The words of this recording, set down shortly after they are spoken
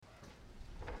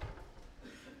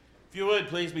If you would,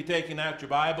 please be taking out your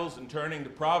Bibles and turning to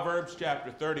Proverbs chapter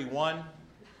 31.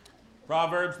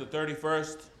 Proverbs, the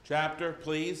 31st chapter,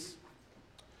 please.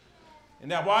 And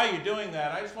now while you're doing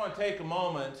that, I just want to take a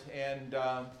moment and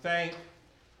thank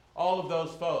all of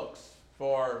those folks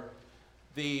for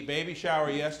the baby shower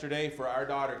yesterday for our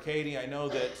daughter Katie. I know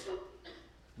that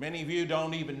many of you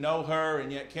don't even know her,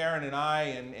 and yet Karen and I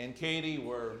and Katie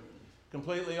were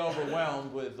completely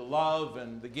overwhelmed with the love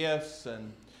and the gifts.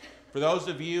 And for those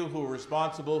of you who were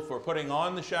responsible for putting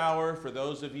on the shower, for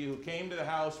those of you who came to the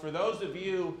house, for those of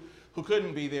you who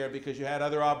couldn't be there because you had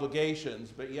other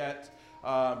obligations, but yet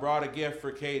brought a gift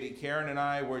for Katie, Karen and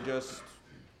I were just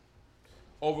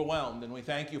overwhelmed, and we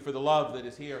thank you for the love that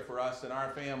is here for us and our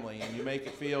family, and you make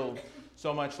it feel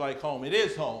so much like home. It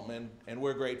is home, and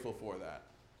we're grateful for that.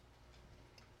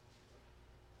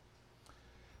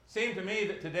 It seemed to me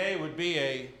that today would be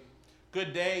a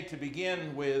good day to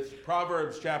begin with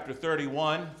Proverbs chapter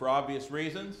 31 for obvious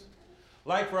reasons. I'd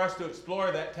like for us to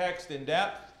explore that text in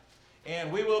depth, and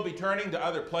we will be turning to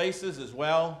other places as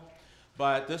well,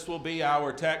 but this will be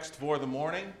our text for the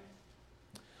morning.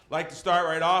 I'd like to start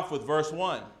right off with verse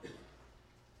 1.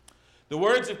 The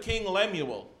words of King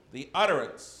Lemuel, the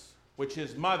utterance which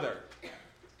his mother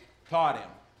taught him.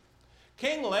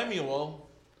 King Lemuel,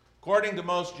 according to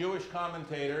most Jewish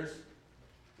commentators,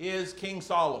 is King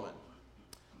Solomon.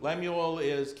 Lemuel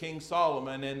is King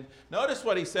Solomon, and notice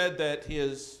what he said that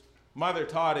his mother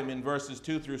taught him in verses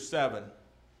 2 through 7.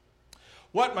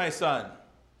 What, my son?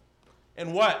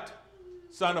 And what,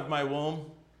 son of my womb?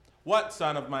 What,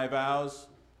 son of my vows?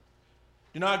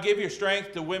 Do not give your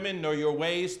strength to women, nor your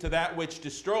ways to that which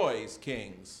destroys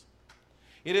kings.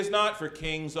 It is not for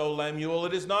kings, O Lemuel,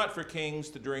 it is not for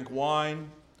kings to drink wine,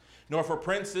 nor for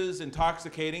princes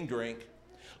intoxicating drink,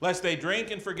 lest they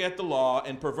drink and forget the law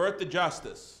and pervert the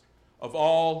justice of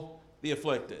all the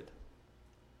afflicted.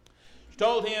 She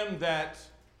told him that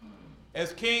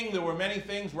as king there were many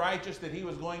things righteous that he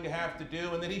was going to have to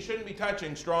do, and that he shouldn't be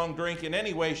touching strong drink in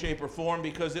any way, shape, or form,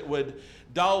 because it would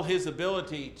dull his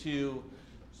ability to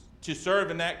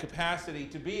serve in that capacity,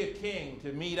 to be a king,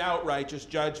 to mete out righteous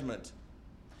judgment.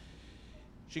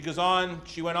 She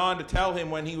went on to tell him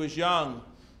when he was young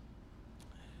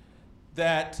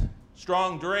that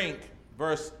strong drink,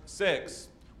 verse 6,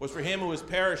 was for him who is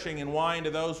perishing, and wine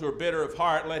to those who are bitter of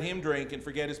heart. Let him drink and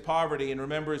forget his poverty and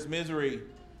remember his misery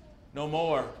no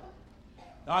more.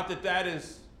 Not that that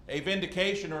is a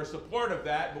vindication or a support of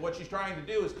that, but what she's trying to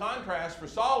do is contrast for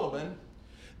Solomon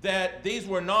that these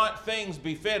were not things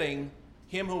befitting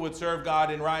him who would serve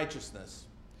God in righteousness.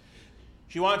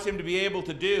 She wants him to be able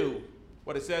to do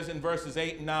what it says in verses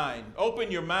 8 and 9.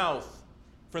 Open your mouth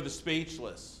for the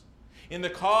speechless, in the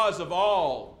cause of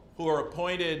all who are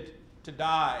appointed to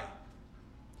die.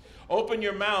 Open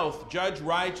your mouth, judge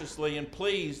righteously, and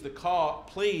plead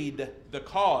the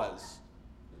cause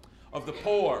of the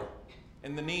poor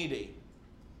and the needy.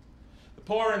 The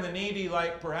poor and the needy,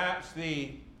 like perhaps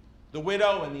the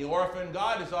widow and the orphan.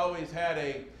 God has always had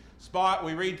a spot,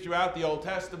 we read throughout the Old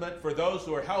Testament, for those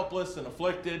who are helpless and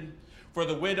afflicted, for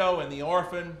the widow and the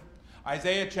orphan.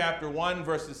 Isaiah chapter 1,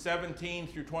 verses 17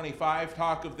 through 25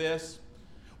 talk of this.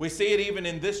 We see it even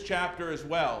in this chapter as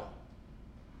well.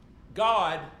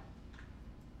 God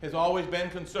has always been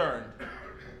concerned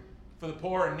for the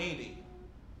poor and needy.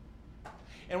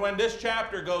 And when this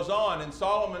chapter goes on, and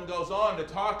Solomon goes on to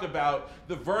talk about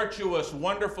the virtuous,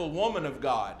 wonderful woman of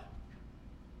God,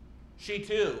 she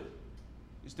too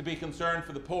is to be concerned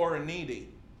for the poor and needy.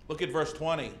 Look at verse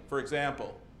 20, for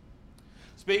example.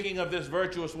 Speaking of this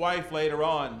virtuous wife later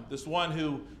on, this one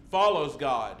who follows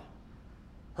God,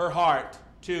 her heart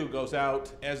too goes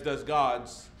out, as does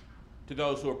God's, to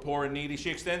those who are poor and needy.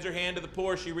 She extends her hand to the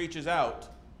poor. She reaches out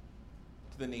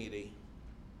to the needy.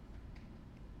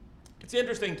 It's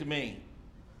interesting to me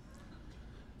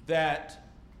that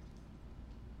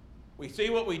we see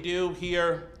what we do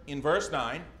here in verse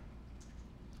 9,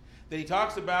 that he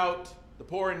talks about the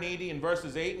poor and needy in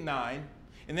verses 8 and 9,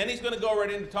 and then he's going to go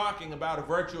right into talking about a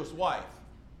virtuous wife.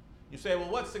 You say, well,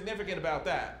 what's significant about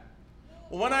that?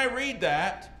 Well, when I read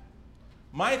that,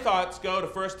 my thoughts go to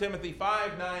 1 Timothy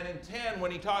 5, 9, and 10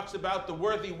 when he talks about the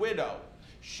worthy widow.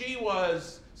 She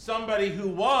was somebody who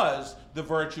was the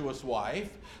virtuous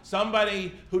wife,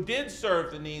 somebody who did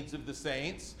serve the needs of the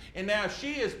saints, and now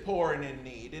she is poor and in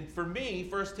need. And for me,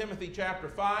 1 Timothy chapter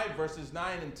 5, verses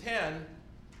 9 and 10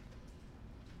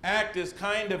 act as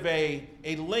kind of a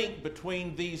link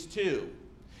between these two.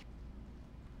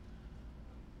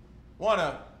 I want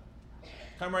to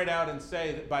come right out and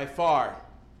say that by far,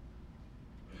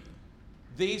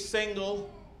 the single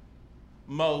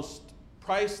most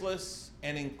priceless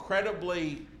and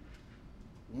incredibly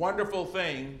wonderful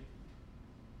thing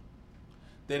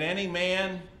that any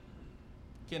man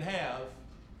can have,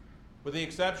 with the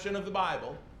exception of the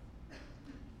Bible,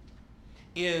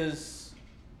 is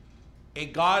a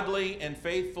godly and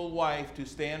faithful wife to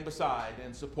stand beside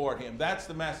and support him. That's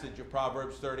the message of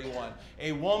Proverbs 31.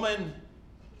 A woman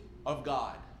of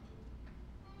God.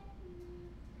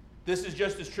 This is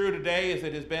just as true today as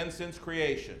it has been since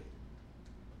creation.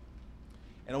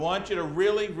 And I want you to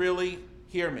really, really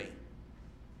hear me.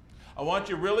 I want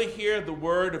you to really hear the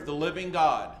word of the living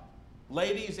God.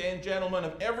 Ladies and gentlemen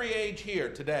of every age here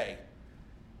today.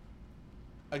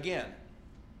 Again,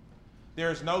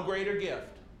 there is no greater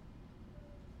gift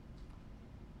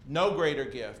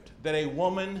that a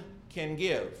woman can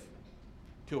give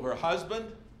to her husband,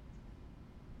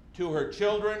 to her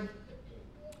children,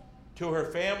 to her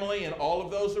family, and all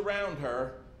of those around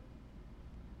her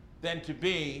than to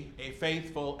be a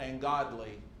faithful and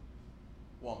godly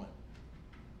woman.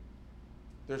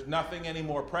 There's nothing any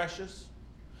more precious.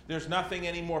 There's nothing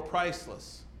any more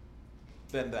priceless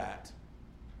than that.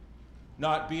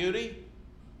 Not beauty,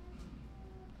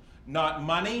 not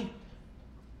money,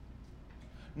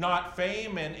 not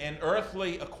fame and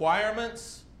earthly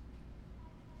acquirements.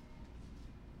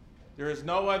 There is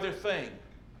no other thing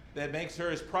that makes her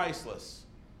as priceless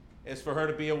as for her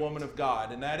to be a woman of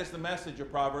God. And that is the message of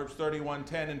Proverbs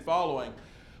 31:10 and following.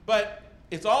 But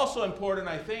it's also important,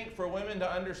 I think, for women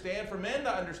to understand, for men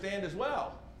to understand as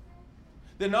well,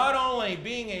 that not only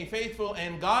being a faithful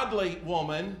and godly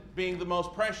woman, being the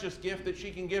most precious gift that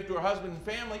she can give to her husband and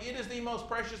family, it is the most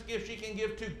precious gift she can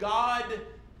give to God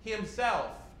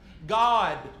himself.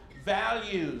 God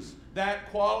values that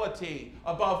quality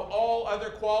above all other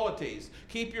qualities.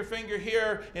 Keep your finger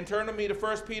here and turn to me to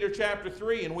 1 Peter chapter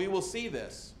 3, and we will see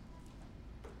this.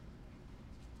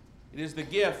 It is the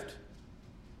gift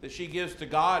that she gives to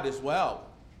God as well,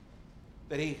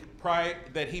 that he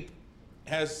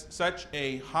has such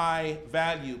a high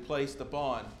value placed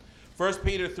upon. 1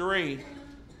 Peter 3,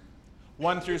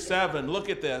 1 through 7. Look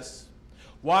at this.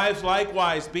 Wives,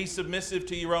 likewise, be submissive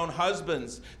to your own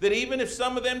husbands, that even if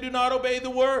some of them do not obey the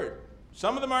word,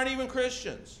 some of them aren't even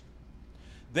Christians,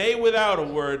 they without a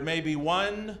word may be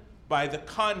won by the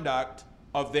conduct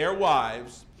of their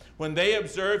wives when they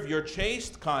observe your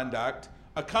chaste conduct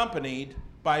accompanied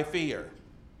by fear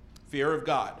of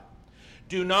God.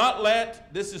 Do not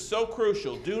let, this is so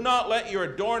crucial, do not let your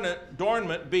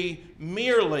adornment be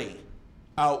merely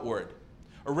outward,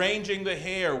 arranging the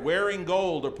hair, wearing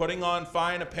gold, or putting on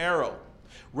fine apparel.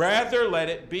 Rather, let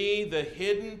it be the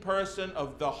hidden person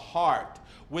of the heart,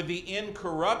 with the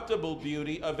incorruptible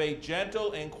beauty of a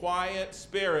gentle and quiet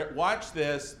spirit. Watch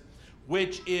this,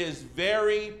 which is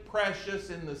very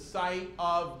precious in the sight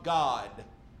of God.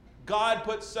 God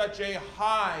puts such a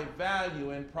high value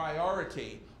and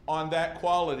priority on that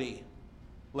quality,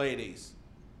 ladies.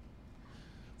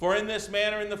 For in this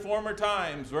manner in the former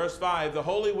times, verse 5, the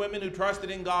holy women who trusted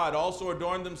in God also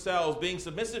adorned themselves, being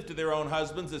submissive to their own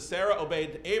husbands, as Sarah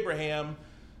obeyed Abraham,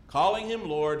 calling him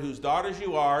Lord, whose daughters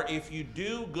you are, if you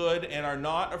do good and are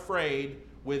not afraid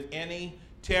with any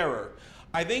terror.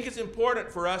 I think it's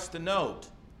important for us to note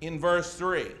in verse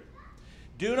 3,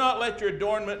 do not let your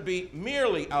adornment be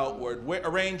merely outward,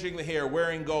 arranging the hair,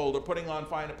 wearing gold, or putting on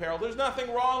fine apparel. There's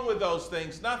nothing wrong with those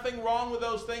things. Nothing wrong with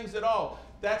those things at all.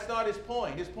 That's not his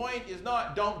point. His point is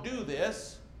not, don't do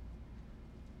this.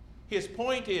 His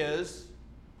point is,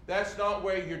 that's not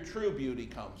where your true beauty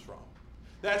comes from.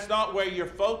 That's not where your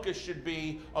focus should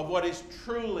be of what is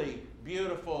truly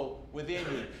beautiful within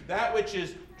you. That which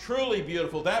is truly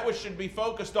beautiful, that which should be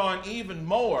focused on even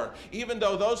more, even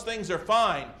though those things are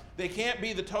fine. They can't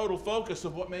be the total focus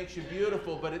of what makes you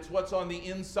beautiful, but it's what's on the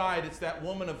inside. It's that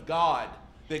woman of God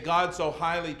that God so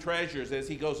highly treasures, as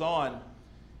he goes on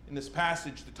in this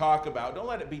passage to talk about. Don't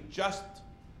let it be just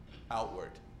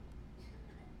outward.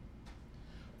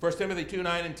 1 Timothy 2,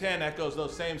 9 and 10 echoes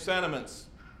those same sentiments.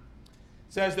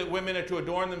 It says that women are to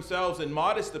adorn themselves in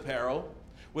modest apparel,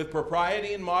 with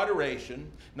propriety and moderation,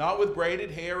 not with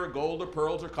braided hair or gold or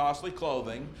pearls or costly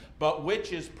clothing, but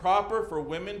which is proper for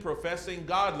women professing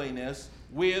godliness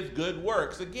with good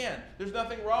works. Again, there's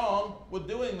nothing wrong with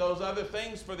doing those other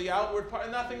things for the outward part.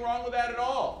 Nothing wrong with that at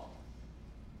all.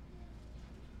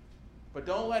 But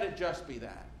don't let it just be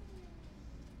that.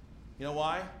 You know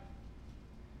why?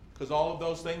 Because all of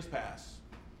those things pass.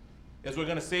 As we're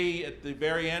going to see at the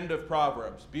very end of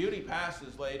Proverbs, beauty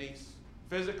passes, ladies.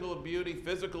 Physical beauty,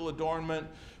 physical adornment,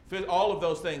 all of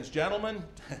those things. Gentlemen,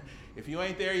 if you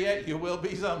ain't there yet, you will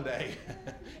be someday.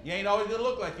 You ain't always going to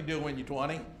look like you do when you're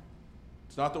 20.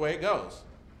 It's not the way it goes.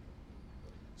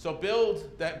 So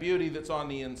build that beauty that's on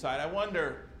the inside. I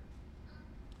wonder,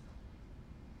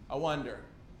 I wonder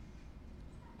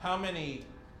how many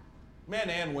men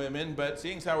and women, but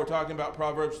seeing as how we're talking about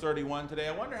Proverbs 31 today,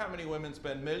 I wonder how many women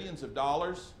spend millions of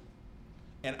dollars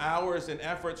and hours and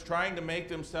efforts trying to make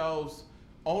themselves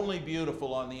only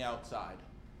beautiful on the outside.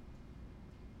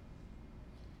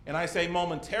 And I say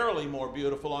momentarily more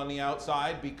beautiful on the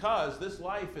outside because this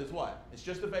life is what? It's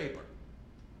just a vapor.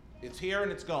 It's here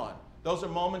and it's gone. Those are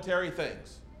momentary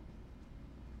things.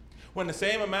 When the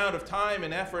same amount of time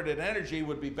and effort and energy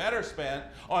would be better spent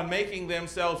on making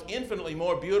themselves infinitely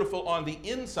more beautiful on the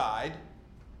inside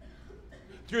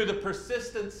through the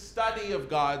persistent study of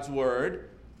God's Word,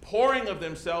 pouring of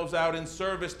themselves out in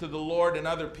service to the Lord and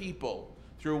other people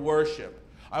through worship.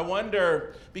 I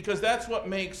wonder, because that's what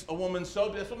makes a woman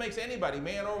that's what makes anybody,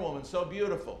 man or woman, so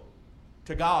beautiful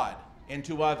to God and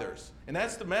to others. And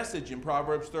that's the message in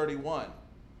Proverbs 31.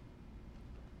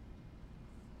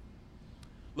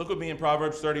 Look with me in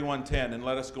Proverbs 31:10 and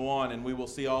let us go on and we will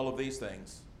see all of these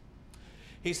things.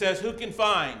 He says, who can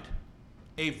find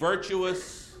a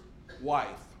virtuous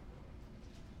wife?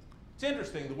 It's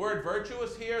interesting, the word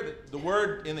virtuous here, the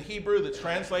word in the Hebrew that's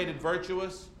translated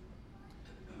virtuous,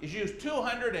 is used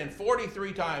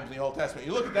 243 times in the Old Testament.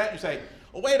 You look at that and you say,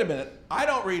 well, wait a minute, I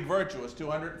don't read virtuous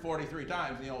 243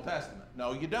 times in the Old Testament.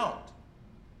 No, you don't.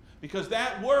 Because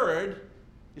that word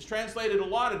is translated a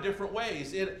lot of different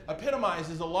ways. It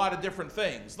epitomizes a lot of different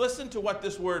things. Listen to what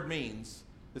this word means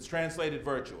that's translated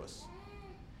virtuous.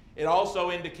 It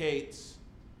also indicates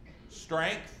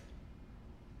strength,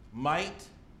 might,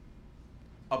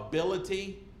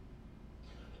 ability,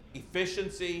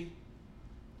 efficiency,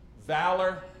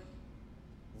 valor,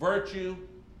 virtue,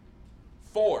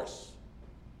 force,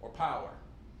 or power.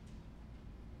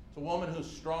 It's a woman who's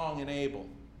strong and able.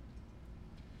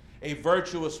 A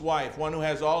virtuous wife, one who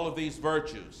has all of these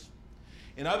virtues.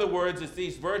 In other words, it's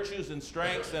these virtues and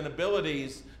strengths and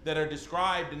abilities that are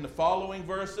described in the following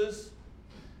verses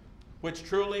which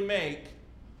truly make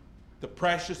the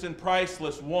precious and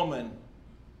priceless woman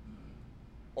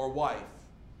or wife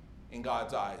in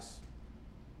God's eyes.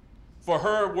 For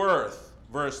her worth,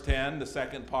 verse 10, the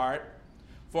second part,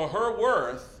 for her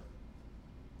worth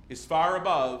is far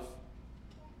above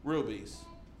rubies.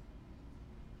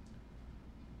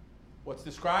 What's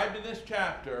described in this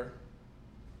chapter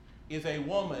is a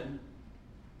woman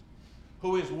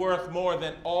who is worth more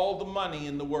than all the money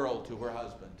in the world to her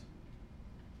husband.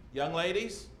 Young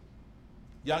ladies,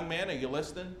 young men, are you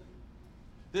listening?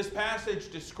 This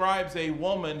passage describes a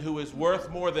woman who is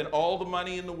worth more than all the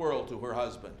money in the world to her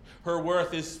husband. Her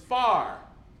worth is far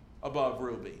above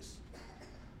rubies.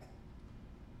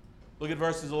 Look at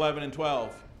verses 11 and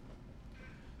 12.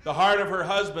 The heart of her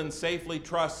husband safely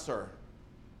trusts her,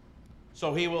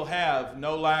 so he will have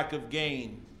no lack of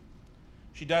gain.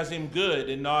 She does him good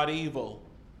and not evil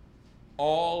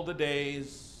all the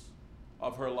days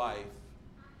of her life.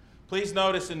 Please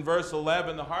notice in verse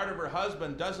 11, the heart of her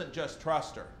husband doesn't just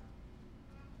trust her.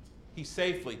 He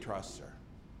safely trusts her.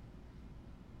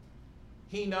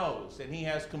 He knows and he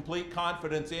has complete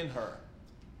confidence in her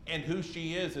and who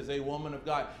she is as a woman of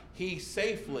God. He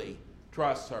safely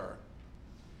trusts her.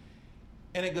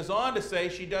 And it goes on to say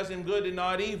she does him good and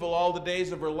not evil all the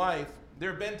days of her life. There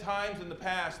have been times in the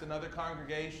past in other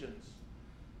congregations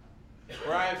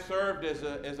where I have served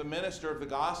as a minister of the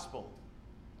gospel,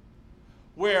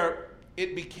 where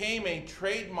it became a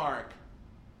trademark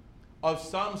of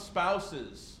some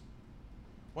spouses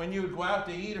when you would go out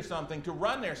to eat or something to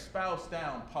run their spouse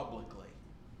down publicly.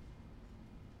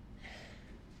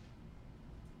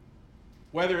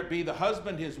 Whether it be the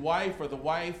husband, his wife, or the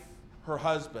wife, her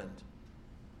husband.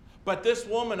 But this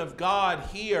woman of God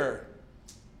here,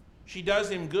 she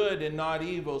does him good and not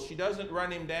evil. She doesn't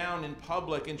run him down in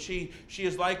public, and she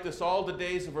is like this all the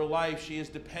days of her life. She is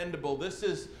dependable. This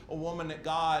is a woman that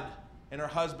God and her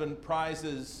husband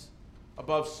prizes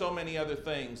above so many other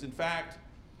things. In fact,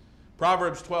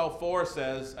 Proverbs 12:4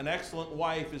 says, an excellent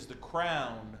wife is the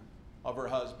crown of her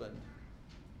husband.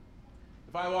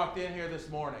 If I walked in here this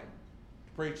morning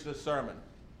to preach this sermon,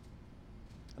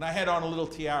 and I had on a little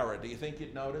tiara, do you think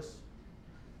you'd notice?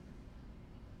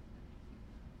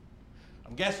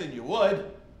 I'm guessing you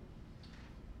would.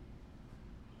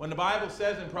 When the Bible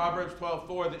says in Proverbs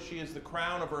 12:4 that she is the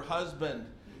crown of her husband,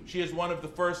 she is one of the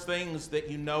first things that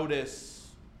you notice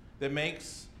that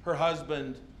makes her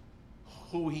husband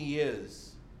who he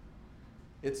is.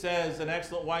 It says, an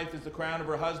excellent wife is the crown of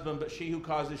her husband, but she who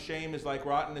causes shame is like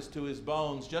rottenness to his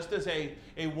bones. Just as a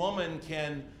woman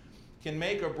can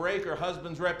make or break her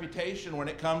husband's reputation when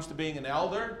it comes to being an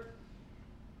elder,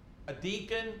 a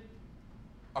deacon,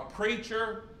 a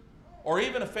preacher, or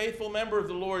even a faithful member of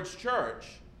the Lord's church,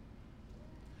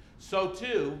 so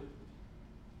too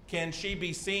can she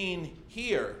be seen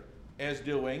here as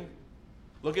doing?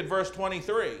 Look at verse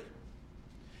 23.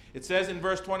 It says in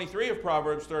verse 23 of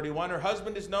Proverbs 31, her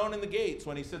husband is known in the gates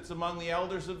when he sits among the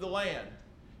elders of the land.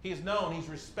 He's known, he's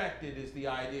respected is the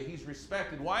idea. He's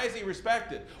respected. Why is he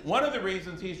respected? One of the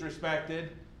reasons he's respected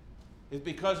is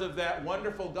because of that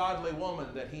wonderful godly woman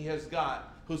that he has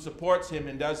got who supports him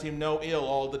and does him no ill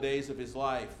all the days of his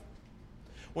life.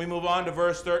 We move on to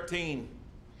verse 13.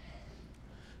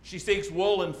 She seeks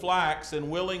wool and flax and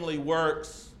willingly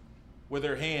works with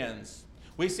her hands.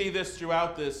 We see this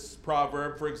throughout this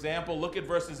proverb. For example, look at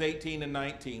verses 18 and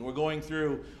 19. We're going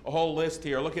through a whole list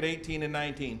here. Look at 18 and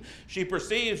 19. She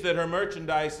perceives that her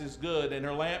merchandise is good, and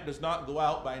her lamp does not go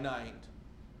out by night.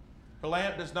 Her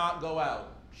lamp does not go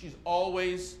out. She's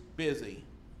always busy.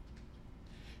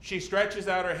 She stretches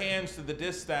out her hands to the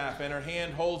distaff, and her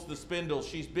hand holds the spindle.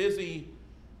 She's busy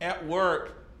at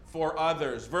work for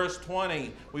others. Verse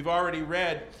 20, we've already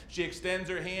read, she extends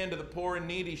her hand to the poor and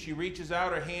needy. She reaches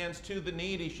out her hands to the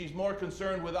needy. She's more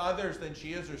concerned with others than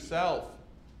she is herself.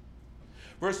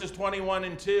 Verses 21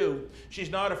 and 2, she's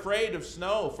not afraid of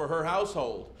snow for her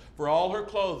household, for all her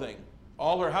clothing.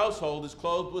 All her household is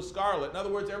clothed with scarlet. In other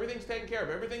words, everything's taken care of.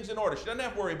 Everything's in order. She doesn't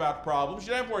have to worry about the problems. She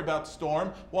doesn't have to worry about the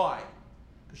storm. Why?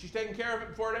 Because she's taking care of it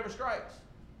before it ever strikes.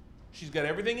 She's got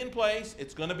everything in place.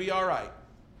 It's going to be all right.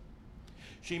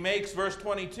 She makes, verse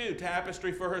 22,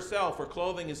 tapestry for herself. Her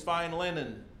clothing is fine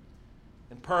linen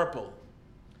and purple.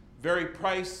 Very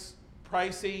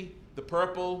pricey, the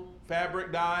purple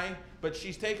fabric dye, but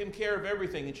she's taken care of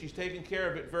everything, and she's taken care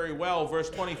of it very well.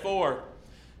 Verse 24,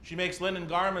 she makes linen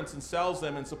garments and sells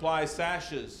them and supplies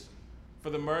sashes for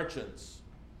the merchants.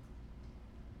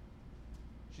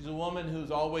 She's a woman who's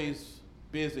always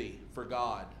busy for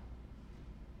God.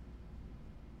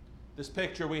 This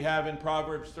picture we have in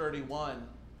Proverbs 31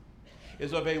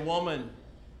 is of a woman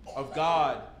of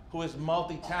God who is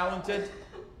multi-talented,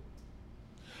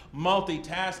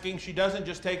 multitasking. She doesn't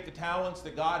just take the talents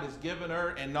that God has given her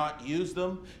and not use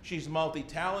them. She's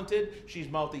multi-talented, she's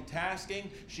multitasking,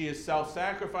 she is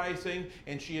self-sacrificing,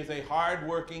 and she is a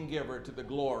hard-working giver to the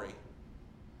glory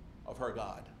of her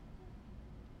God.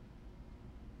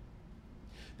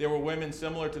 There were women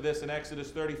similar to this in Exodus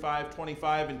 35,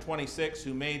 25, and 26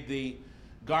 who made the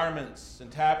garments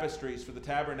and tapestries for the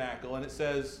tabernacle. And it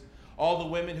says, all the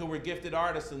women who were gifted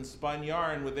artisans spun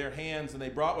yarn with their hands, and they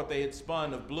brought what they had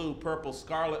spun of blue, purple,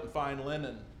 scarlet, and fine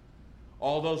linen.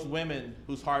 All those women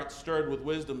whose hearts stirred with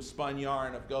wisdom spun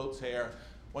yarn of goat's hair.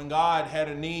 When God had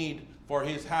a need for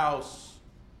his house,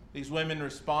 these women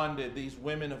responded, these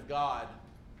women of God.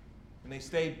 And they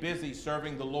stayed busy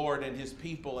serving the Lord and his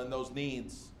people and those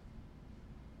needs.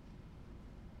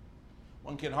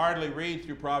 One can hardly read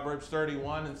through Proverbs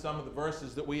 31 and some of the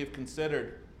verses that we have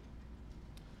considered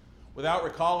without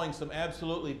recalling some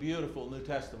absolutely beautiful New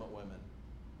Testament women.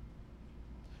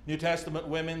 New Testament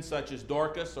women such as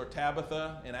Dorcas or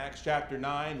Tabitha in Acts chapter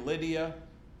 9, Lydia,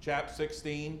 chapter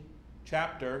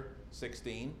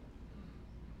 16.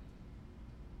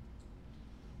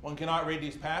 One cannot read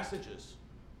these passages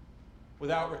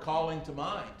without recalling to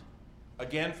mind,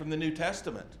 again from the New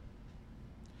Testament,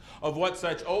 of what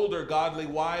such older godly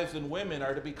wives and women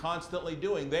are to be constantly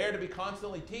doing. They are to be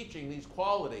constantly teaching these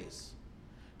qualities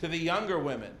to the younger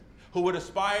women who would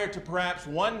aspire to perhaps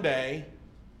one day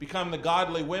become the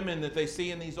godly women that they see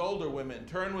in these older women.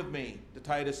 Turn with me to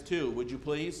Titus 2, would you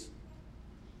please?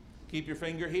 Keep your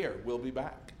finger here. We'll be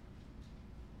back.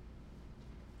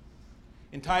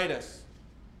 In Titus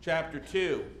chapter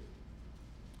 2,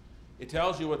 it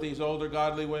tells you what these older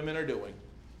godly women are doing,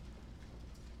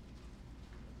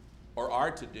 or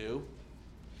are to do.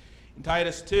 In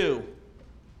Titus 2,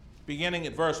 beginning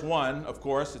at verse 1, of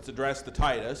course, it's addressed to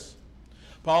Titus.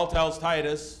 Paul tells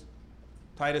Titus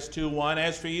 2:1,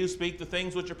 as for you, speak the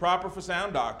things which are proper for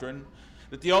sound doctrine,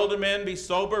 that the older men be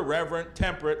sober, reverent,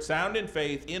 temperate, sound in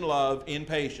faith, in love, in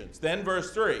patience. Then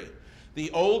verse 3,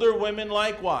 the older women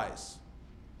likewise,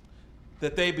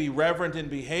 that they be reverent in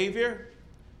behavior,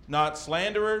 not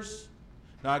slanderers,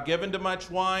 not given to much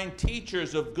wine,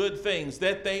 teachers of good things,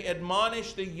 that they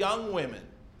admonish the young women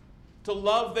to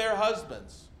love their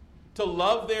husbands, to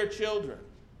love their children,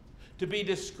 to be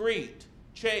discreet,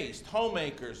 chaste,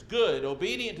 homemakers, good,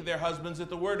 obedient to their husbands, that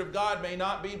the word of God may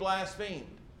not be blasphemed.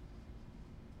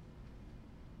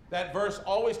 That verse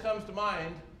always comes to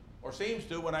mind, or seems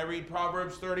to, when I read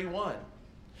Proverbs 31.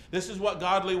 This is what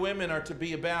godly women are to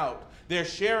be about. They're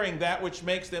sharing that which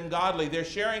makes them godly. They're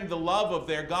sharing the love of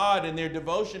their God and their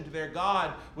devotion to their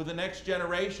God with the next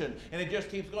generation. And it just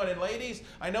keeps going. And ladies,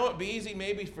 I know it'd be easy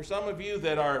maybe for some of you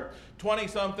that are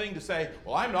 20-something to say,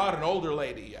 well, I'm not an older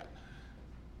lady yet.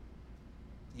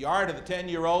 You are to the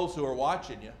 10-year-olds who are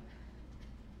watching you.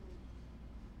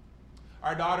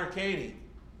 Our daughter Katie,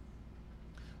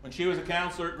 when she was a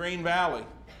counselor at Green Valley,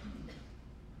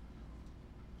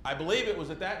 I believe it was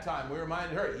at that time we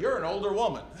reminded her, you're an older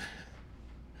woman.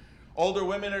 Older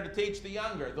women are to teach the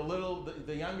younger,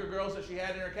 the younger girls that she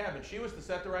had in her cabin. She was to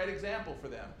set the right example for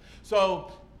them.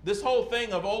 So this whole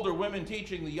thing of older women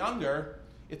teaching the younger,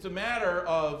 it's a matter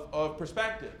of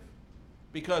perspective.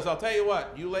 Because I'll tell you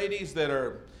what, you ladies that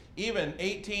are even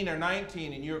 18 or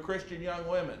 19 and you're Christian young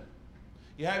women,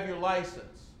 you have your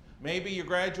license. Maybe you're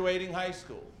graduating high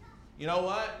school. You know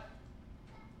what?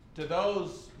 To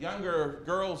those younger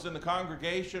girls in the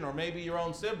congregation, or maybe your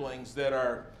own siblings that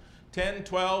are 10,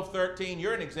 12, 13,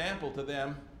 you're an example to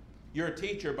them. You're a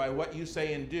teacher by what you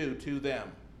say and do to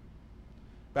them.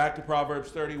 Back to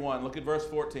Proverbs 31. Look at verse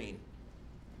 14.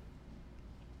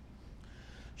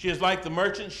 She is like the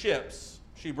merchant ships.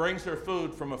 She brings her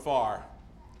food from afar.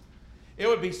 It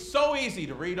would be so easy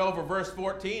to read over verse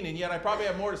 14, and yet I probably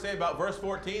have more to say about verse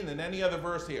 14 than any other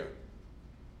verse here.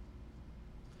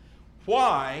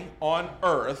 Why on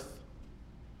earth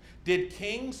did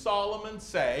King Solomon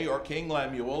say, or King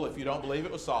Lemuel, if you don't believe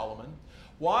it was Solomon,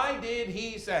 why did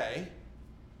he say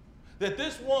that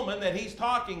this woman that he's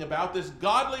talking about, this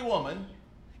godly woman,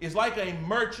 is like a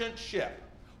merchant ship?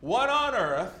 What on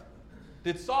earth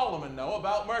did Solomon know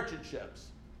about merchant ships?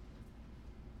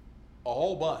 A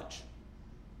whole bunch.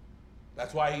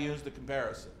 That's why he used the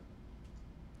comparison.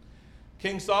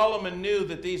 King Solomon knew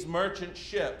that these merchant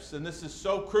ships, and this is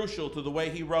so crucial to the way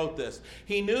he wrote this,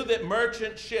 he knew that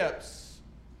merchant ships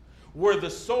were the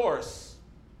source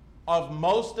of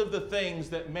most of the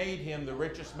things that made him the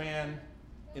richest man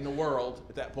in the world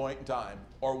at that point in time,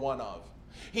 or one of.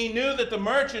 He knew that the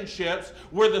merchant ships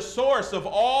were the source of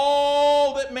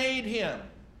all that made him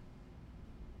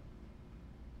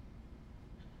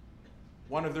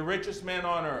one of the richest men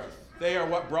on earth. They are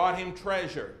what brought him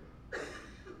treasure.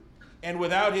 And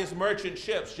without his merchant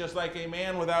ships, just like a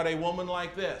man without a woman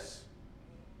like this,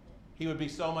 he would be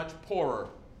so much poorer.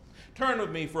 Turn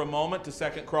with me for a moment to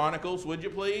 2 Chronicles, would you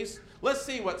please? Let's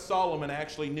see what Solomon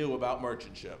actually knew about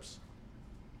merchant ships.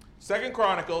 2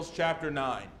 Chronicles chapter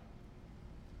 9.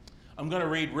 I'm going to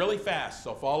read really fast,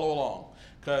 so follow along,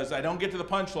 because I don't get to the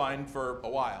punchline for a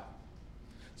while.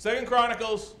 2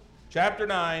 Chronicles chapter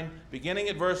 9, beginning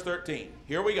at verse 13.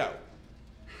 Here we go.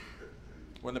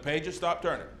 When the pages stop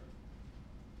turning.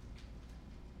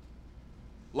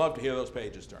 Love to hear those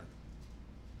pages turn.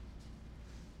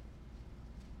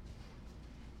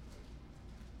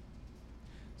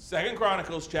 Second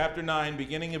Chronicles chapter 9,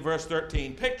 beginning in verse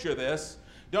 13. Picture this.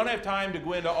 Don't have time to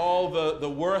go into all the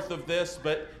worth of this,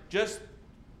 but just,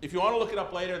 if you want to look it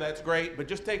up later, that's great, but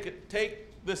just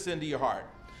take this into your heart.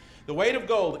 The weight of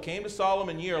gold that came to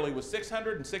Solomon yearly was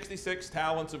 666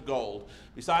 talents of gold,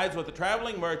 besides what the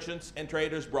traveling merchants and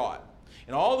traders brought.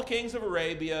 And all the kings of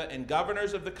Arabia and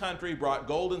governors of the country brought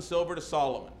gold and silver to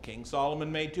Solomon. King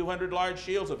Solomon made 200 large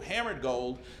shields of hammered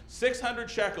gold. 600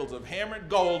 shekels of hammered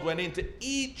gold went into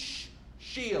each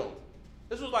shield.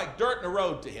 This was like dirt in the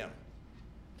road to him.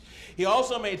 He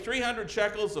also made 300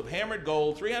 shekels of hammered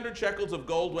gold. 300 shekels of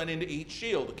gold went into each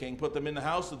shield. The king put them in the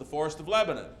house of the forest of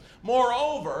Lebanon.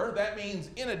 Moreover, that means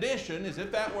in addition, as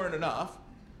if that weren't enough,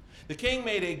 the king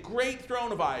made a great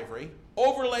throne of ivory,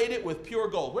 overlaid it with pure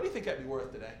gold. What do you think that'd be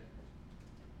worth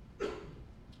today?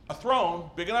 A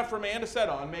throne big enough for a man to sit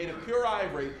on, made of pure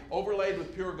ivory, overlaid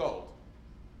with pure gold.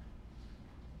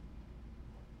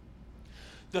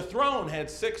 The throne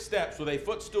had 6 steps with a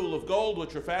footstool of gold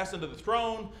which were fastened to the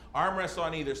throne, armrests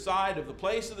on either side of the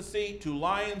place of the seat, 2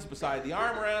 lions beside the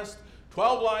armrest.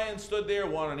 12 lions stood there,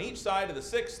 1 on each side of the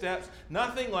 6 steps.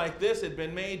 Nothing like this had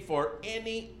been made for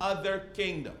any other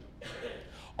kingdom.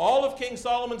 All of King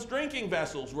Solomon's drinking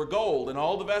vessels were gold, and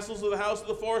all the vessels of the house of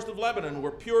the forest of Lebanon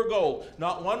were pure gold.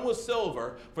 Not one was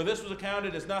silver, for this was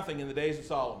accounted as nothing in the days of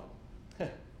Solomon.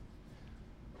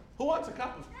 Who wants a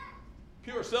cup of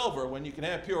pure silver when you can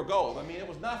have pure gold? I mean, it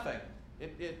was nothing.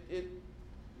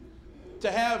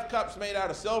 To have cups made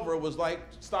out of silver was like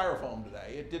styrofoam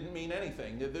today. It didn't mean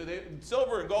anything.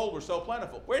 Silver and gold were so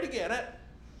plentiful. Where'd he get it?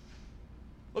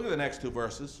 Look at the next 2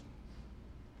 verses.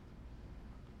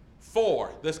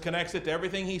 4. This connects it to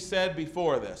everything he said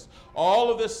before this. All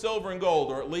of this silver and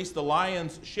gold, or at least the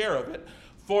lion's share of it,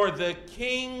 for the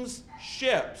king's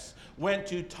ships went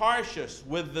to Tarshish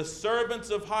with the servants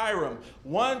of Hiram.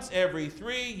 Once every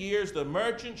 3 years, the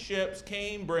merchant ships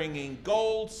came bringing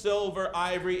gold, silver,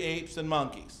 ivory, apes, and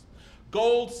monkeys.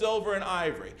 Gold, silver, and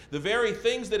ivory. The very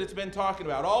things that it's been talking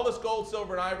about. All this gold,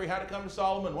 silver, and ivory had to come to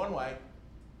Solomon one way.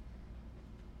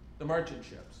 The merchant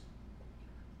ships.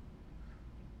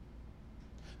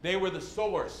 They were the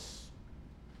source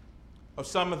of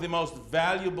some of the most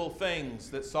valuable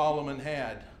things that Solomon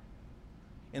had.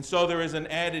 And so there is an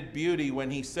added beauty when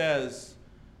he says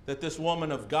that this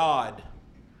woman of God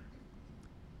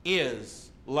is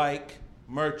like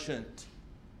merchant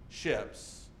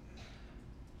ships.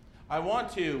 I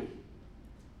want to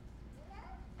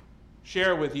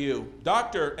share with you,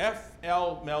 Dr.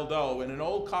 F.L. Meldo, in an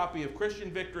old copy of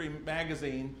Christian Victory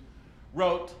magazine,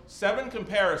 wrote 7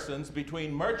 comparisons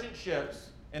between merchant ships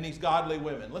and these godly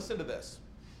women. Listen to this.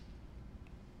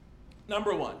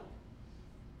 Number 1,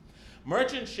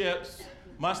 merchant ships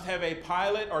must have a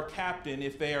pilot or captain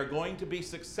if they are going to be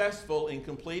successful in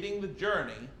completing the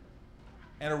journey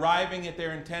and arriving at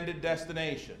their intended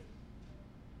destination.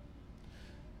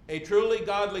 A truly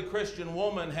godly Christian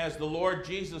woman has the Lord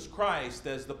Jesus Christ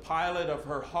as the pilot of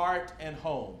her heart and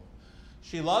home.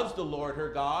 She loves the Lord her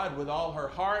God with all her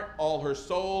heart, all her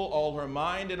soul, all her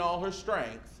mind, and all her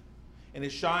strength, and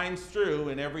it shines through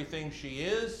in everything she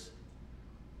is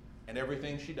and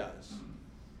everything she does.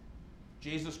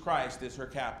 Jesus Christ is her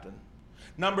captain.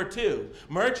 Number 2,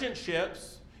 merchant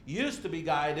ships used to be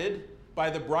guided by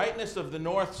the brightness of the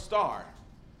North Star.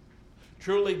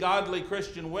 Truly godly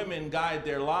Christian women guide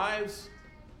their lives,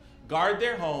 guard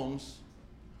their homes,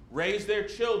 raise their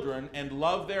children, and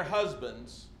love their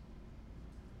husbands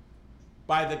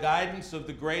by the guidance of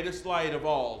the greatest light of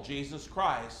all, Jesus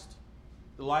Christ,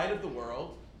 the light of the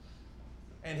world,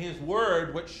 and his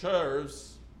word which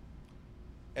serves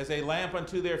as a lamp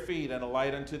unto their feet and a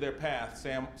light unto their path,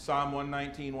 Psalm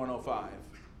 119, 105.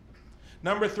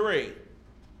 Number 3,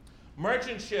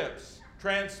 merchant ships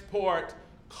transport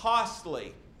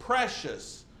costly,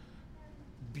 precious,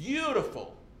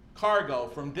 beautiful cargo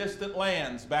from distant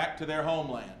lands back to their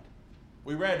homeland.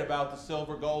 We read about the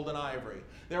silver, gold, and ivory.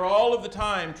 They're all of the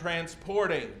time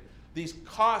transporting these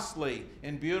costly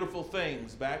and beautiful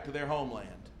things back to their homeland.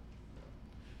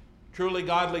 Truly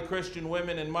godly Christian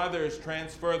women and mothers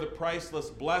transfer the priceless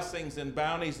blessings and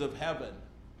bounties of heaven.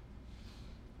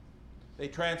 They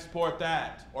transport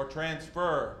that or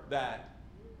transfer that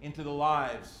into the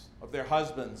lives of their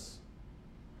husbands,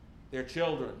 their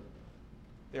children,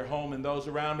 their home, and those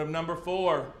around them. Number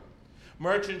 4,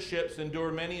 merchant ships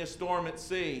endure many a storm at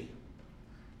sea.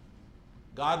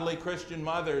 Godly Christian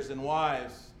mothers and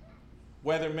wives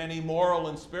weather many moral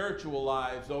and spiritual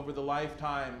lives over the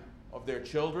lifetime of their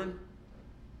children,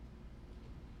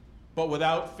 but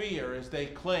without fear as they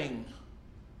cling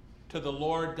to the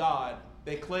Lord God.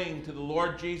 They cling to the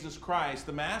Lord Jesus Christ,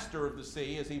 the master of the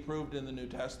sea, as he proved in the New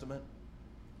Testament,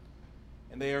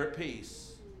 and they are at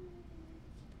peace.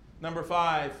 Number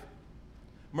 5,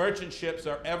 merchant ships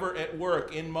are ever at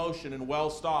work, in motion, and well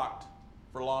stocked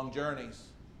for long journeys.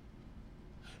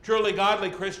 Truly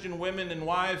godly Christian women and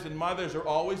wives and mothers are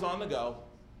always on the go,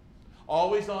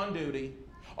 always on duty,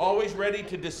 always ready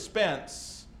to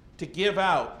dispense, to give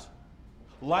out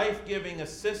life-giving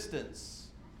assistance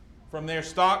from their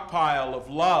stockpile of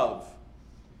love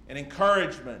and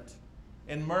encouragement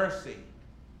and mercy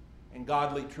and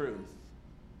godly truth.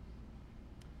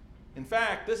 In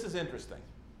fact, this is interesting.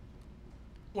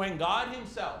 When God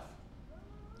himself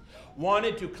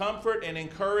wanted to comfort and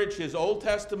encourage his Old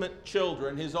Testament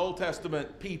children, his Old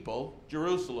Testament people,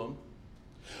 Jerusalem,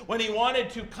 when he wanted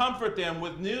to comfort them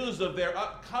with news of their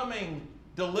upcoming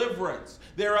deliverance,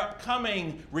 their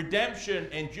upcoming redemption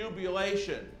and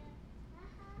jubilation,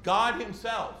 God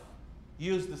himself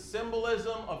used the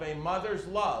symbolism of a mother's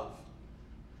love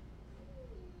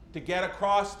to get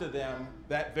across to them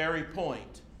that very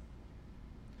point.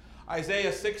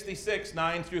 Isaiah 66,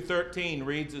 9 through 13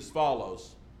 reads as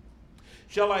follows.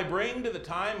 Shall I bring to the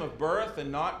time of birth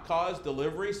and not cause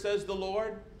delivery, says the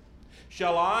Lord?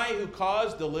 Shall I, who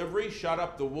cause delivery, shut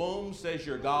up the womb, says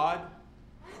your God?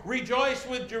 Rejoice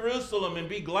with Jerusalem and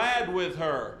be glad with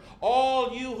her,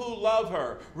 all you who love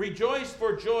her. Rejoice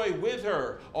for joy with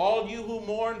her, all you who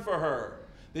mourn for her,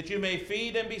 that you may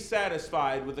feed and be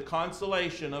satisfied with the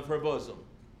consolation of her bosom,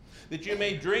 that you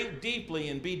may drink deeply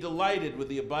and be delighted with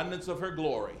the abundance of her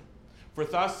glory. For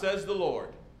thus says the Lord,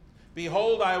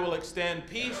 behold, I will extend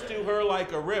peace to her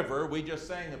like a river. We just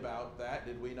sang about that,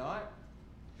 did we not?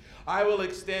 I will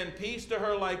extend peace to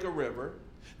her like a river,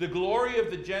 the glory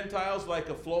of the Gentiles like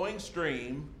a flowing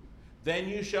stream. Then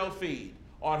you shall feed.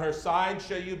 On her side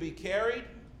shall you be carried,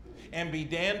 and be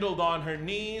dandled on her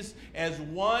knees, as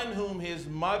one whom his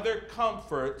mother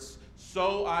comforts,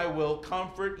 so I will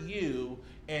comfort you,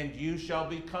 and you shall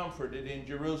be comforted in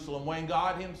Jerusalem. When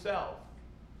God himself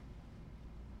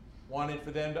wanted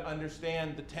for them to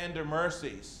understand the tender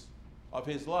mercies of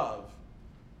his love,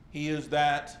 he used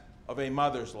that of a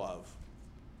mother's love.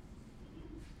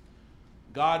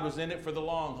 God was in it for the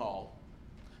long haul.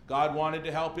 God wanted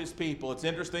to help his people. It's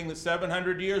interesting that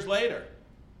 700 years later,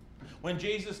 when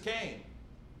Jesus came,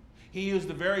 he used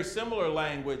a very similar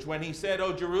language when he said,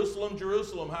 "Oh, Jerusalem,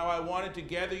 Jerusalem, how I wanted to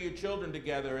gather your children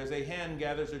together as a hen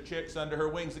gathers her chicks under her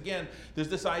wings." Again, there's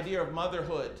this idea of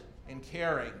motherhood and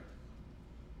caring.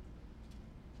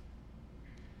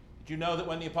 Did you know that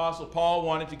when the Apostle Paul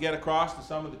wanted to get across to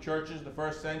some of the churches in the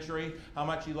first century how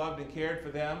much he loved and cared for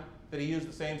them, that he used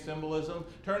the same symbolism?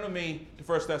 Turn with me to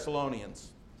 1 Thessalonians.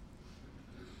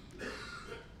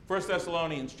 1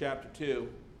 Thessalonians chapter 2.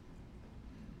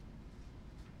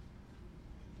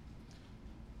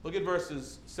 Look at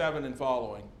verses 7 and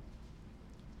following.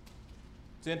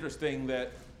 It's interesting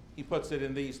that he puts it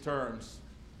in these terms.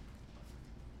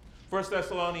 1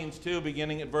 Thessalonians 2,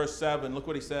 beginning at verse 7, look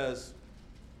what he says.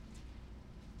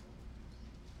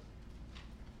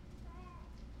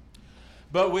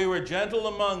 "But we were gentle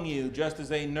among you, just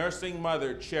as a nursing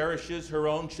mother cherishes her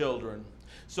own children.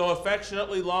 So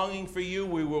affectionately longing for you,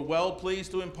 we were well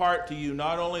pleased to impart to you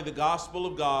not only the gospel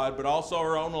of God, but also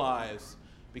our own lives,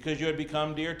 because you had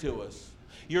become dear to us.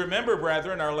 You remember,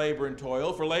 brethren, our labor and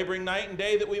toil, for laboring night and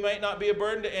day that we might not be a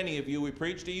burden to any of you, we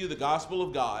preach to you the gospel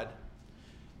of God.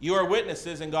 You are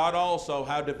witnesses, and God also,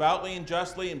 how devoutly and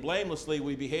justly and blamelessly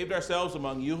we behaved ourselves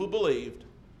among you who believed.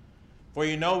 For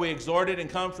you know we exhorted and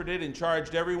comforted and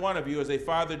charged every one of you as a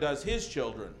father does his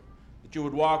children, that you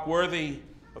would walk worthy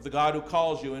of the God who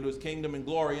calls you into his kingdom and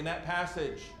glory." In that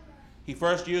passage, he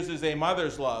first uses a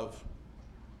mother's love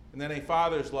and then a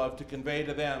father's love to convey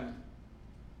to them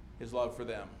his love for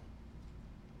them.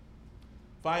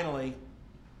 Finally,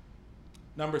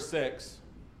 number 6,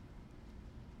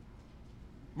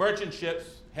 merchant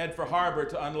ships head for harbor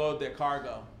to unload their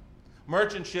cargo.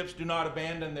 Merchant ships do not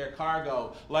abandon their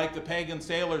cargo like the pagan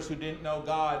sailors who didn't know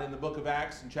God in the book of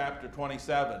Acts in chapter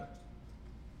 27.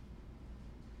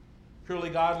 Truly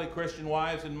godly Christian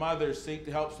wives and mothers seek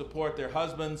to help support their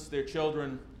husbands, their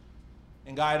children,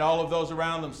 and guide all of those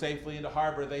around them safely into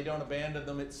harbor. They don't abandon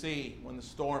them at sea when the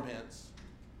storm hits.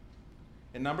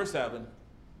 And number 7,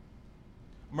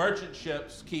 merchant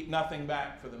ships keep nothing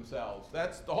back for themselves.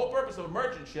 That's the whole purpose of a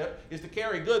merchant ship, is to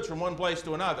carry goods from one place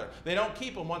to another. They don't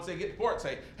keep them once they get to port.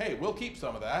 Say, "Hey, we'll keep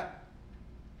some of that."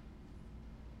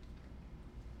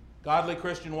 Godly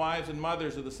Christian wives and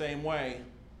mothers are the same way.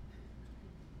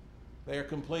 They are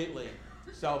completely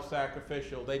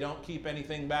self-sacrificial. They don't keep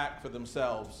anything back for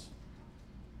themselves.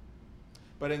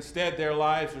 But instead, their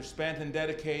lives are spent and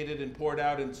dedicated and poured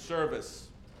out in service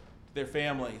to their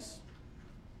families.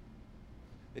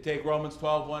 They take Romans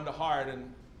 12:1 to heart,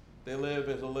 and they live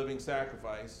as a living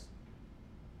sacrifice.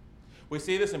 We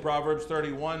see this in Proverbs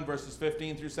 31, verses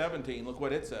 15 through 17. Look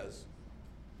what it says.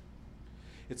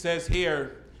 It says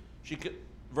here,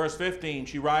 verse 15,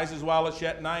 "She rises while it's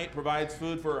yet night, provides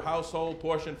food for her household,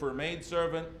 portion for her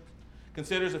maidservant,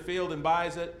 considers a field and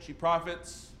buys it. She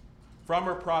profits. From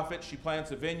her profit, she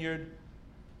plants a vineyard."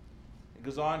 It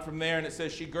goes on from there, and it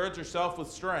says, "She girds herself with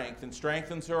strength and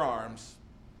strengthens her arms."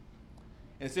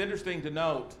 And it's interesting to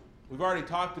note, we've already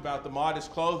talked about the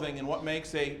modest clothing and what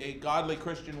makes a godly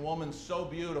Christian woman so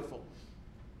beautiful.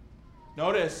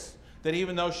 Notice that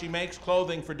even though she makes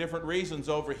clothing for different reasons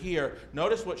over here,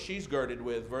 notice what she's girded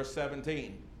with, verse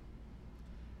 17.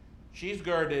 She's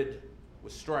girded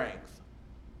with strength.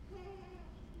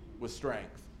 With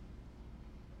strength.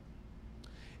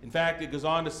 In fact, it goes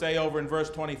on to say over in verse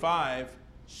 25,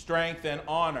 strength and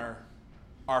honor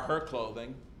are her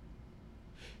clothing.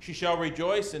 She shall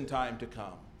rejoice in time to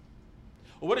come.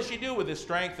 Well, what does she do with this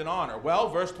strength and honor? Well,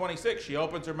 verse 26, she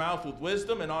opens her mouth with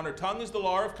wisdom, and on her tongue is the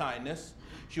law of kindness.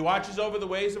 She watches over the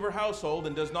ways of her household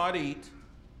and does not eat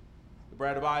the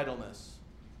bread of idleness.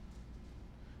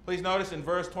 Please notice in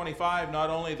verse 25, not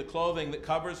only the clothing that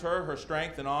covers her, her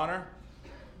strength and honor,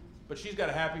 but she's got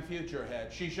a happy future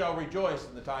ahead. She shall rejoice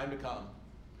in the time to come.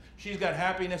 She's got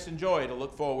happiness and joy to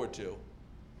look forward to.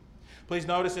 Please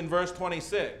notice in verse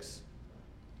 26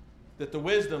 that the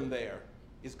wisdom there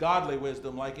is godly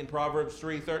wisdom, like in Proverbs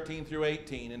 3:13 through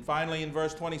 18. And finally in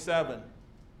verse 27,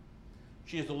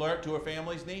 she is alert to her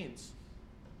family's needs.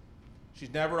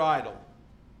 She's never idle,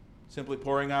 simply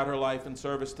pouring out her life in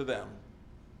service to them.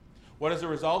 What is the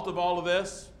result of all of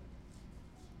this?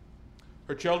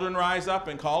 Her children rise up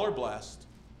and call her blessed.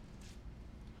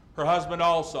 Her husband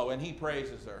also, and he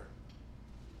praises her.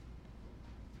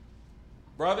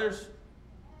 Brothers,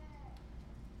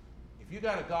 if you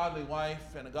got a godly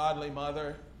wife and a godly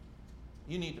mother,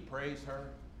 you need to praise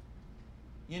her.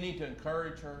 You need to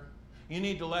encourage her. You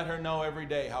need to let her know every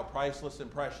day how priceless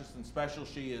and precious and special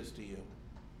she is to you.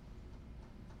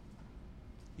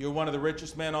 You're one of the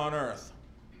richest men on earth.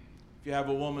 if you have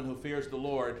a woman who fears the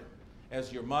Lord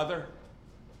as your mother,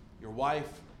 your wife,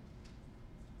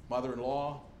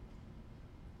 mother-in-law.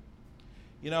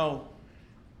 You know,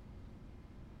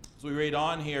 as we read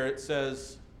on here, it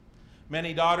says,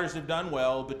 many daughters have done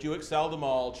well, but you excel them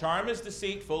all. Charm is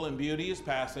deceitful and beauty is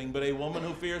passing, but a woman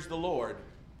who fears the Lord,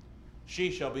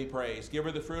 she shall be praised. Give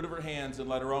her the fruit of her hands, and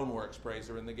let her own works praise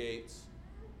her in the gates.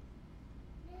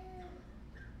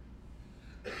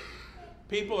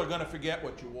 People are going to forget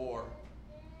what you wore.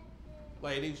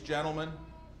 Ladies, gentlemen,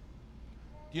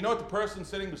 do you know what the person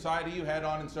sitting beside you had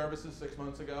on in services 6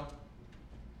 months ago?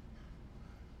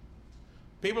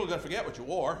 People are going to forget what you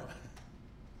wore.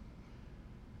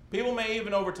 People may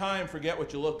even over time forget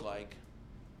what you look like.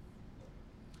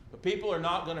 But people are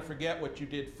not going to forget what you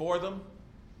did for them,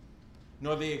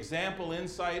 nor the example,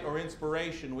 insight, or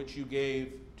inspiration which you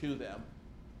gave to them.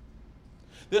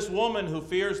 This woman who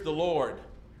fears the Lord,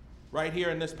 right here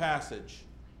in this passage,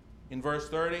 in verse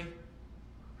 30,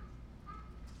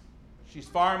 she's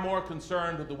far more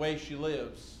concerned with the way she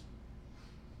lives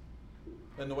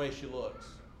than the way she looks.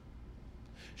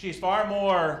 She's far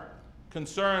more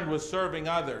concerned with serving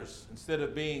others instead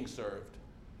of being served.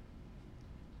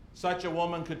 Such a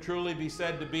woman could truly be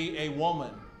said to be a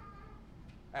woman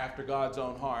after God's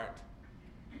own heart.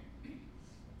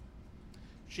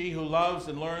 She who loves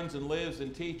and learns and lives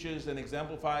and teaches and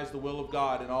exemplifies the will of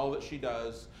God in all that she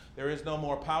does. There is no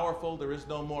more powerful, there is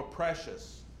no more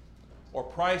precious or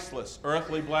priceless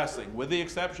earthly blessing, with the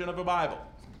exception of a Bible,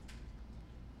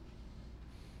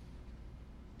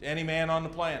 to any man on the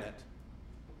planet,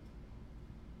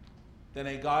 than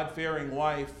a God-fearing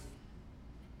wife,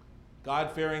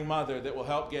 God-fearing mother that will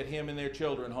help get him and their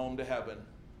children home to heaven.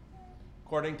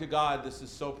 According to God, this is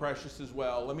so precious as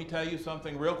well. Let me tell you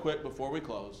something real quick before we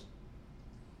close.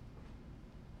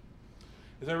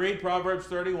 As I read Proverbs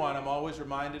 31, I'm always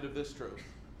reminded of this truth.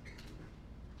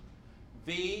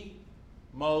 The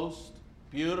most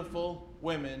beautiful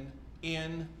women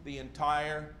in the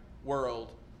entire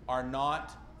world are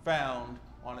not found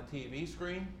on a TV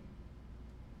screen,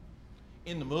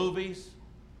 in the movies,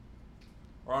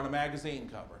 or on a magazine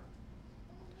cover.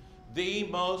 The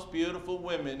most beautiful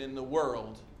women in the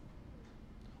world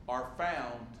are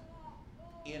found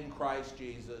in Christ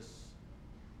Jesus,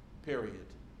 period.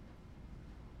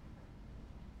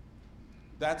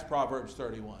 That's Proverbs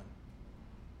 31.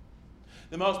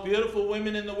 The most beautiful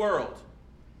women in the world.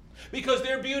 Because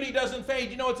their beauty doesn't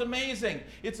fade. You know, it's amazing.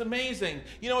 It's amazing.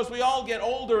 You know, as we all get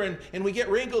older and we get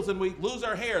wrinkles and we lose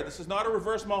our hair. This is not a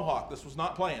reverse mohawk. This was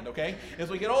not planned, okay? As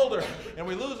we get older and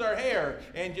we lose our hair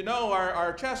and, you know,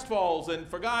 our chest falls and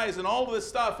for guys and all of this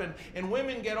stuff. And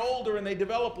women get older and they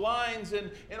develop lines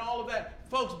and all of that.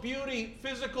 Folks, beauty,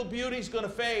 physical beauty is going to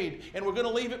fade. And we're going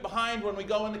to leave it behind when we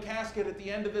go in the casket at the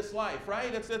end of this life,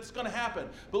 right? It's going to happen.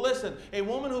 But listen, a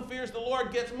woman who fears the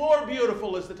Lord gets more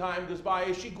beautiful as the time goes by,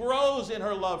 as she grows in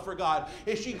her love for God,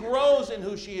 as she grows in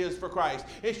who she is for Christ,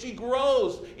 as she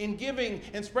grows in giving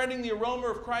and spreading the aroma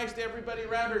of Christ to everybody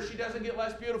around her. She doesn't get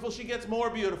less beautiful, she gets more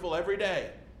beautiful every day.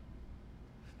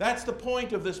 That's the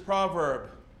point of this proverb.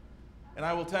 And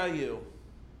I will tell you,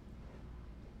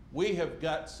 we have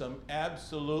got some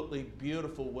absolutely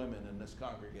beautiful women in this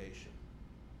congregation,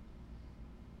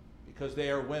 because they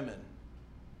are women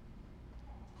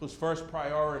whose first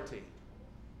priority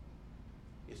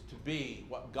is to be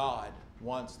what God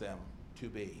wants them to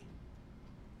be.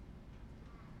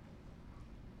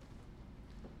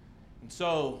 And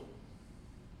so,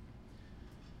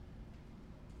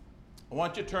 I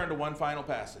want you to turn to one final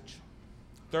passage,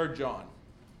 3 John.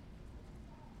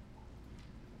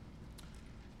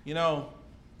 You know,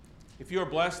 if you're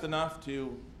blessed enough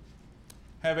to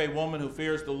have a woman who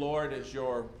fears the Lord as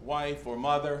your wife or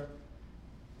mother,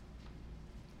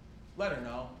 let her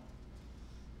know.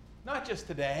 Not just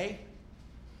today.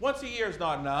 Once a year is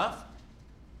not enough.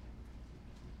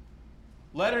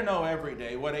 Let her know every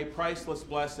day what a priceless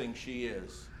blessing she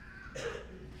is.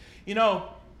 You know,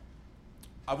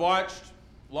 I've watched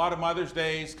a lot of Mother's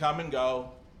Days come and go.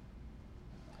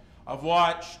 I've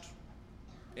watched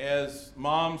as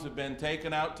moms have been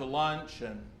taken out to lunch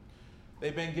and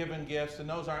they've been given gifts, and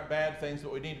those aren't bad things,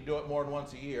 but we need to do it more than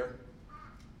once a year.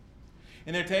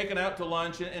 And they're taken out to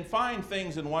lunch and find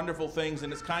things and wonderful things,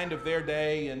 and it's kind of their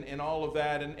day and all of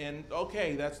that, and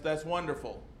okay, that's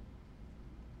wonderful.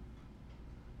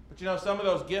 But you know, some of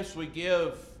those gifts we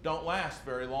give don't last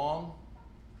very long.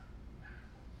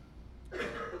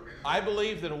 I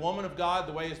believe that a woman of God,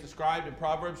 the way it's described in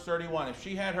Proverbs 31, if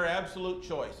she had her absolute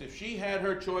choice, if she had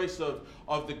her choice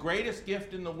of the greatest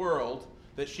gift in the world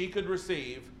that she could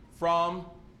receive from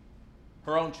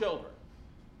her own children,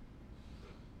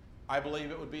 I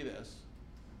believe it would be this: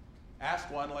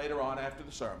 Ask one later on after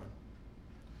the sermon.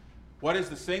 What is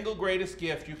the single greatest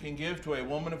gift you can give to a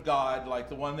woman of God like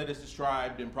the one that is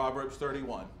described in Proverbs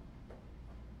 31?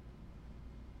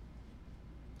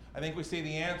 I think we see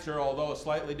the answer, although a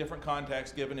slightly different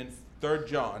context, given in 3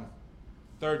 John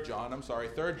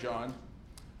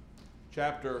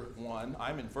chapter 1.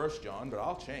 I'm in 1 John, but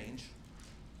I'll change.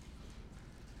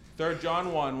 3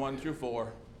 John 1 through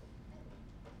 4.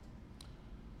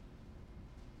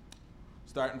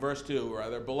 Start in verse 2,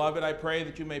 rather. Beloved, I pray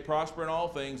that you may prosper in all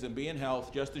things and be in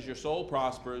health, just as your soul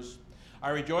prospers. I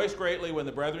rejoiced greatly when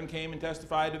the brethren came and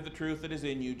testified of the truth that is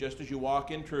in you, just as you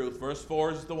walk in truth. Verse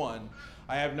 4 is the one.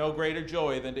 I have no greater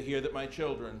joy than to hear that my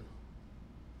children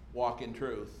walk in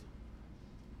truth.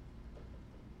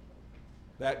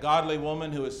 That godly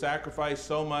woman who has sacrificed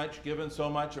so much, given so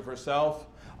much of herself,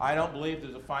 I don't believe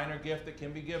there's a finer gift that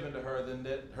can be given to her than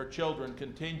that her children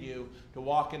continue to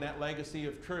walk in that legacy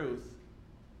of truth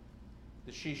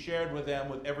that she shared with them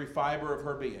with every fiber of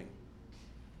her being.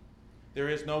 There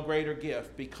is no greater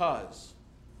gift, because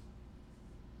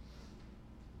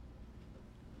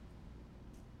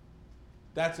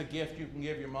that's a gift you can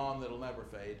give your mom that'll never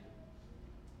fade.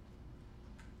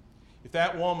 If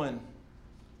that woman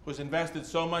who's invested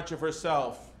so much of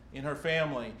herself in her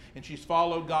family and she's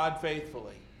followed God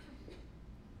faithfully,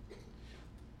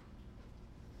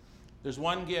 there's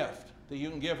one gift that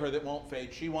you can give her that won't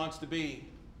fade. She wants to be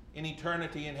in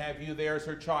eternity and have you there as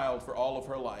her child for all of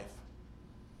her life.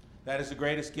 That is the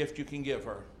greatest gift you can give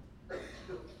her.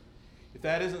 If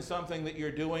that isn't something that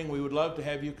you're doing, we would love to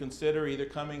have you consider either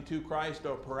coming to Christ,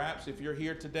 or perhaps if you're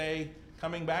here today,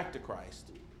 coming back to Christ.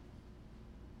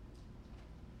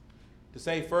 To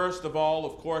say first of all,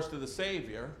 of course, to the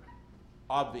Savior,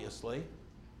 obviously,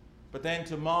 but then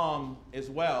to Mom as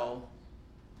well,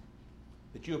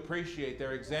 that you appreciate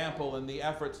their example and the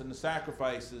efforts and the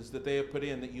sacrifices that they have put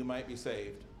in that you might be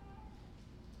saved.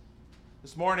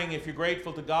 This morning, if you're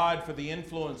grateful to God for the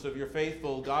influence of your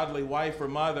faithful, godly wife or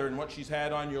mother and what she's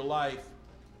had on your life,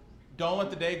 don't let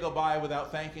the day go by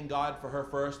without thanking God for her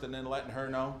first and then letting her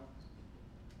know.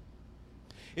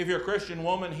 If you're a Christian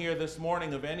woman here this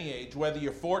morning of any age, whether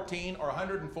you're 14 or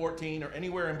 114 or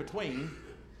anywhere in between,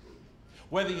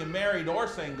 whether you're married or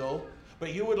single,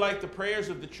 but you would like the prayers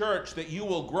of the church that you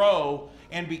will grow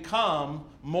and become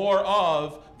more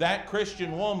of that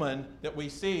Christian woman that we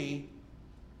see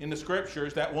in the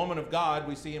scriptures, that woman of God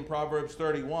we see in Proverbs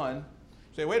 31. You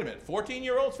say, wait a minute,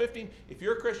 14-year-olds, 15? If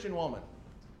you're a Christian woman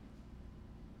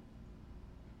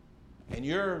and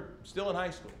you're still in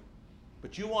high school,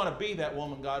 but you want to be that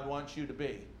woman God wants you to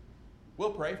be,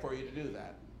 we'll pray for you to do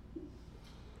that.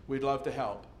 We'd love to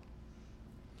help.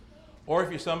 Or if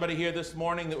you're somebody here this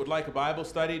morning that would like a Bible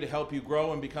study to help you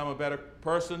grow and become a better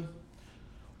person,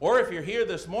 or if you're here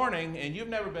this morning and you've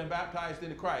never been baptized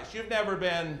into Christ, you've never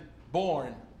been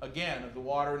born again of the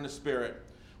water and the Spirit,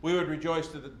 we would rejoice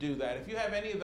to do that. If you have any of